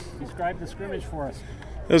Describe the scrimmage for us.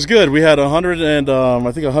 It was good. We had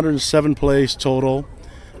 107 plays total,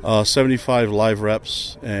 75 live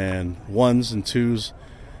reps, and ones and twos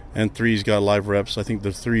and threes got live reps. I think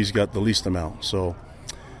the threes got the least amount. So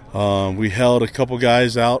we held a couple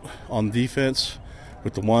guys out on defense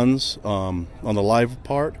with the ones on the live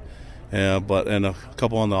part, and a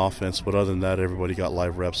couple on the offense. But other than that, everybody got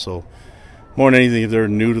live reps. So more than anything, if they're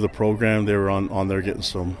new to the program, they were on there getting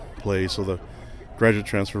some plays. So the graduate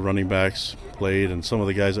transfer running backs played, and some of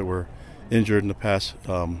the guys that were injured in the past,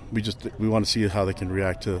 we want to see how they can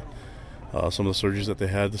react to some of the surgeries that they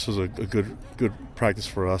had. This was a good practice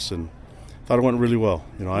for us, and thought it went really well.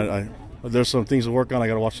 You know, I there's some things to work on. I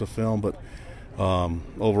got to watch the film, but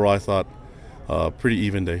overall, I thought pretty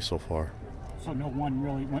even day so far. So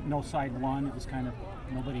no side one. It was kind of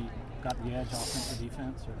nobody got the edge, offense or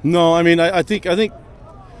defense. Or? No, I mean I think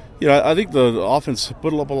the offense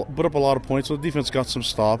put up a lot of points. So the defense got some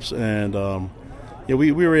stops, and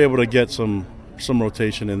we were able to get some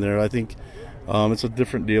rotation in there. I think it's a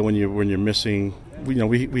different deal when you're missing.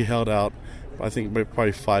 We held out, I think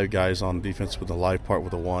probably 5 guys on defense with the live part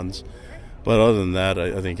with the ones, but other than that,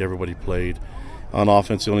 I think everybody played. On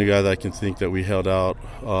offense, the only guy that I can think that we held out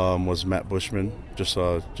was Matt Bushman, just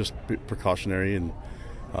precautionary, and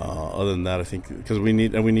other than that, I think because we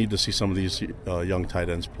need to see some of these young tight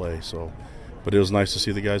ends play. So, but it was nice to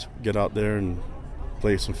see the guys get out there and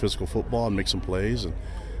play some physical football and make some plays, and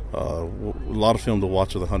a lot of film to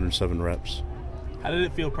watch with 107 reps. How did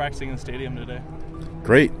it feel practicing in the stadium today?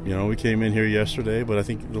 Great. We came in here yesterday, but I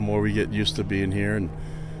think the more we get used to being here, and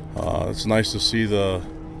it's nice to see the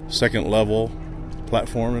second level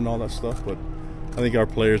platform and all that stuff. But I think our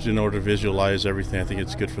players, in order to visualize everything, I think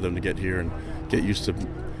it's good for them to get here and get used to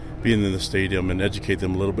being in the stadium and educate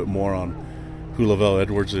them a little bit more on who Lavelle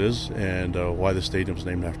Edwards is and why the stadium's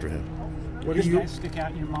named after him. What do you guys stick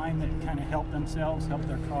out in your mind that kind of help their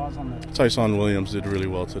cause on the? Tyson Williams did really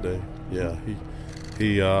well today. Yeah,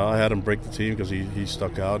 I had him break the team because he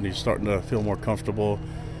stuck out, and he's starting to feel more comfortable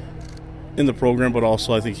in the program. But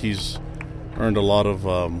also, I think he's earned a lot of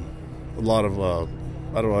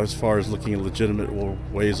I don't know, as far as looking at legitimate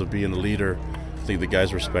ways of being a leader. I think the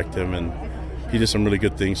guys respect him, and he did some really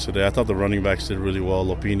good things today. I thought the running backs did really well.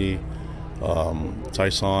 Lopini,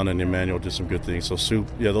 Tyson, and Emmanuel did some good things. So Soup,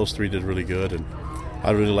 those 3 did really good, and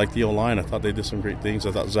I really liked the O-line. I thought they did some great things.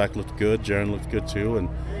 I thought Zach looked good. Jaron looked good too, and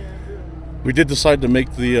we did decide to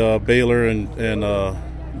make the Baylor and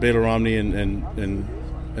Baylor Romney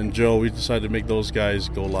and Joe. We decided to make those guys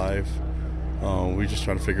go live. We were just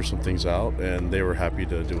trying to figure some things out, and they were happy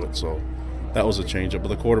to do it. So that was a change-up. But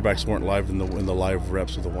the quarterbacks weren't live in the live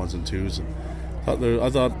reps with the ones and twos. And I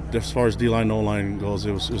thought as far as D-line, O-line goes,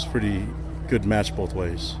 it was pretty good match both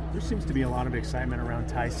ways. There seems to be a lot of excitement around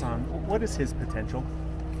Tyson. What is his potential?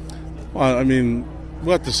 Well, I mean,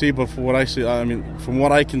 we'll have to see. But from what I see, I mean, from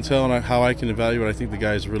what I can tell and how I can evaluate, I think the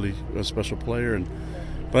guy is really a special player.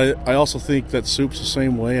 But I also think that Soup's the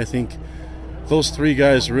same way. I think those 3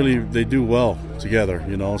 guys really, they do well together,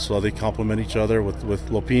 so they complement each other with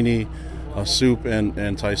Lopini, Soup,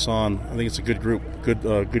 and Tyson. I think it's a good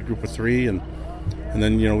group of 3, and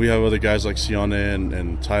then we have other guys like Sione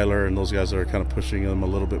and Tyler, and those guys that are kind of pushing them a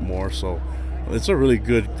little bit more. So it's a really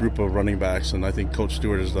good group of running backs, and I think Coach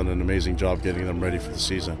Stewart has done an amazing job getting them ready for the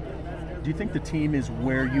season. Do you think the team is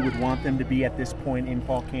where you would want them to be at this point in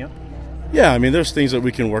fall camp? Yeah, I mean, there's things that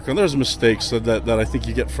we can work on. There's mistakes that I think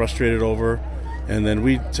you get frustrated over. And then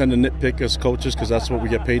we tend to nitpick as coaches because that's what we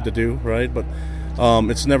get paid to do, right? But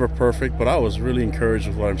it's never perfect. But I was really encouraged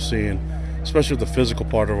with what I'm seeing, especially with the physical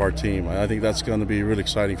part of our team. I think that's going to be really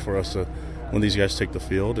exciting for us when these guys take the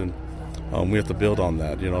field, and we have to build on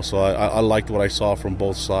that, So I liked what I saw from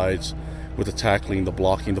both sides with the tackling, the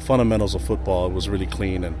blocking, the fundamentals of football. It was really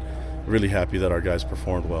clean, and really happy that our guys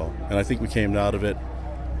performed well. And I think we came out of it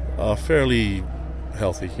fairly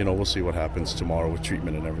healthy. We'll see what happens tomorrow with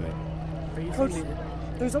treatment and everything. Coach,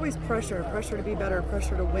 there's always pressure to be better,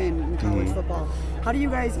 pressure to win in college football. How do you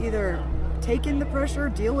guys either take in the pressure,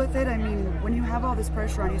 deal with it? I mean, when you have all this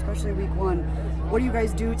pressure on you, especially week 1, what do you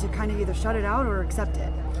guys do to kind of either shut it out or accept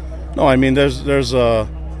it? No, I mean, I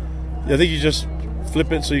think you just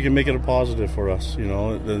flip it so you can make it a positive for us,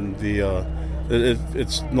 Then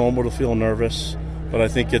it's normal to feel nervous, but I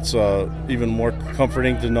think it's even more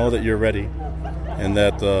comforting to know that you're ready and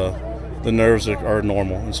that the nerves are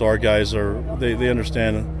normal. And so our guys they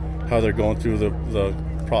understand how they're going through the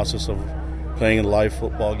process of playing a live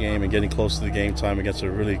football game and getting close to the game time against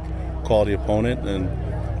a really quality opponent. And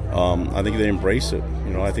I think they embrace it.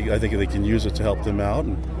 I think they can use it to help them out.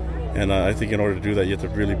 And I think in order to do that, you have to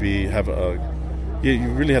really you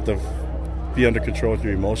really have to be under control with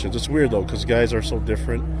your emotions. It's weird though because guys are so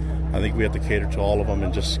different. I think we have to cater to all of them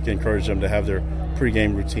and just encourage them to have their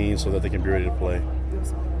pregame routine so that they can be ready to play.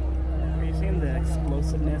 Are you seeing the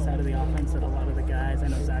explosiveness out of the offense that a lot of the guys, I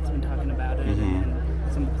know Zach's been talking about it,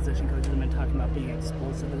 and some of the position coaches have been talking about being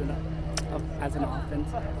explosive as an offense.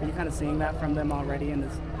 Are you kind of seeing that from them already in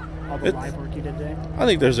all the live work you did today? I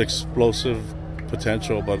think there's explosive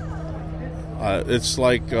potential, but it's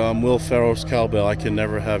like Will Ferrell's cowbell. I can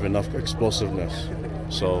never have enough explosiveness.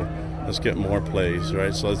 So let's get more plays,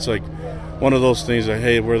 right? So it's like one of those things that,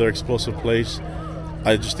 hey, we're their explosive plays.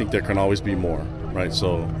 I just think there can always be more, right?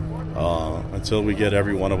 So until we get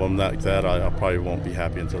every one of them like that, I probably won't be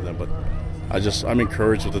happy until then. But I'm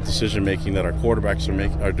encouraged with the decision making that our quarterbacks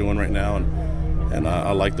are doing right now, and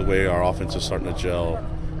I like the way our offense is starting to gel,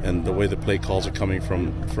 and the way the play calls are coming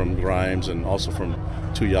from Grimes and also from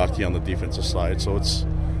Tuyaki on the defensive side. So it's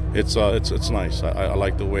nice. I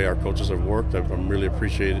like the way our coaches have worked. I'm really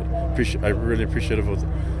appreciative of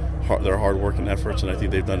their hard work and efforts, and I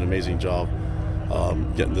think they've done an amazing job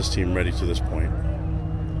getting this team ready to this point.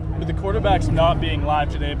 With the quarterbacks not being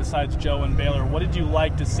live today, besides Joe and Baylor, what did you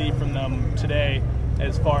like to see from them today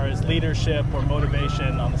as far as leadership or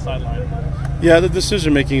motivation on the sideline? Yeah, the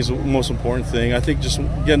decision making is the most important thing. I think just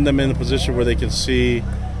getting them in a position where they can see,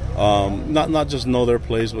 not just know their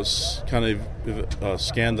plays, but kind of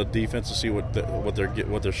scan the defense to see what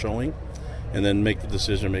they're showing, and then make the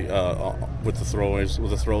decision with the throws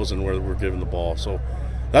and where we're giving the ball. So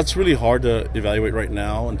that's really hard to evaluate right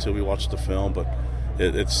now until we watch the film, but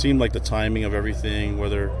it seemed like the timing of everything,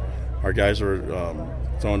 whether our guys were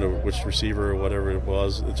throwing to which receiver or whatever it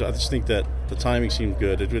was. I just think that the timing seemed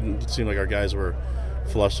good. It didn't seem like our guys were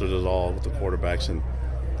flustered at all with the quarterbacks. And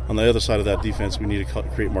on the other side of that defense, we need to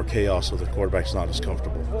create more chaos so the quarterback's not as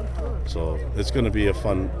comfortable. So it's going to be a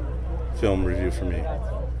fun film review for me.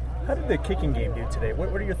 How did the kicking game do today? What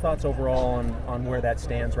are your thoughts overall on where that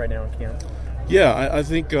stands right now in camp? Yeah, I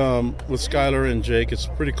think with Skylar and Jake, it's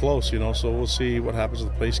pretty close, so we'll see what happens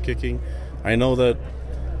with the place kicking. I know that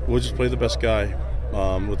we'll just play the best guy.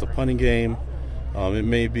 With the punting game, it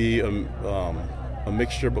may be a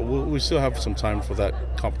mixture, but we still have some time for that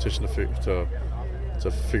competition to figure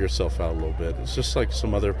itself out a little bit. It's just like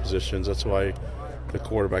some other positions. That's why the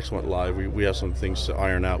quarterbacks went live. We have some things to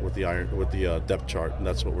iron out with the depth chart, and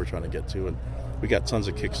that's what we're trying to get to. And we got tons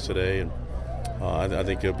of kicks today, and I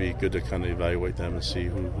think it'll be good to kind of evaluate them and see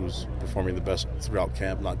who's performing the best throughout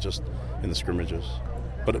camp, not just in the scrimmages.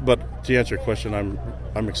 But to answer your question,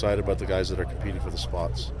 I'm excited about the guys that are competing for the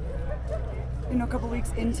spots. A couple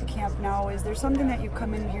weeks into camp now, is there something that you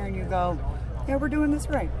come in here and you go, yeah, we're doing this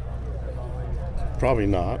right? Probably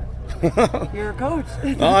not. You're a coach.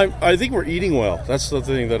 No, I think we're eating well. That's the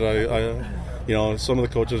thing that I some of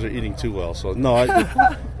the coaches are eating too well. So no,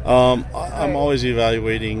 I'm always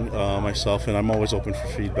evaluating myself, and I'm always open for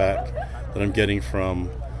feedback that I'm getting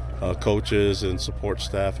from coaches and support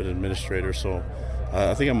staff and administrators. So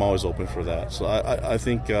I think I'm always open for that. So I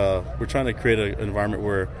think we're trying to create an environment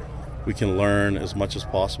where we can learn as much as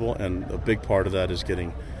possible, and a big part of that is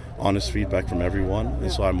getting honest feedback from everyone,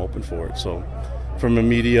 and so I'm open for it. So from a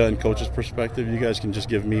media and coaches perspective, you guys can just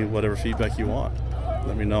give me whatever feedback you want.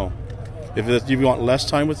 Let me know. If you want less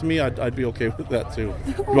time with me, I'd be okay with that too.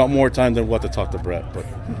 If you want more time, then what to talk to Brett, but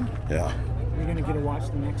yeah. We're going to get to watch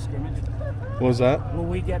the next scrimmage. What was that? Will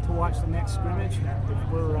we get to watch the next scrimmage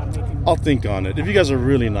if we're making... I'll think on it. If you guys are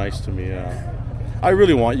really nice to me, I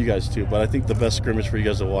really want you guys to, but I think the best scrimmage for you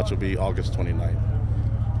guys to watch will be August 29th.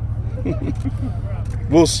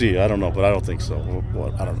 We'll see. I don't know, but I don't think so.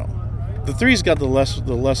 I don't know. The three's got the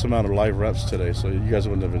less amount of live reps today, so you guys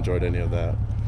wouldn't have enjoyed any of that.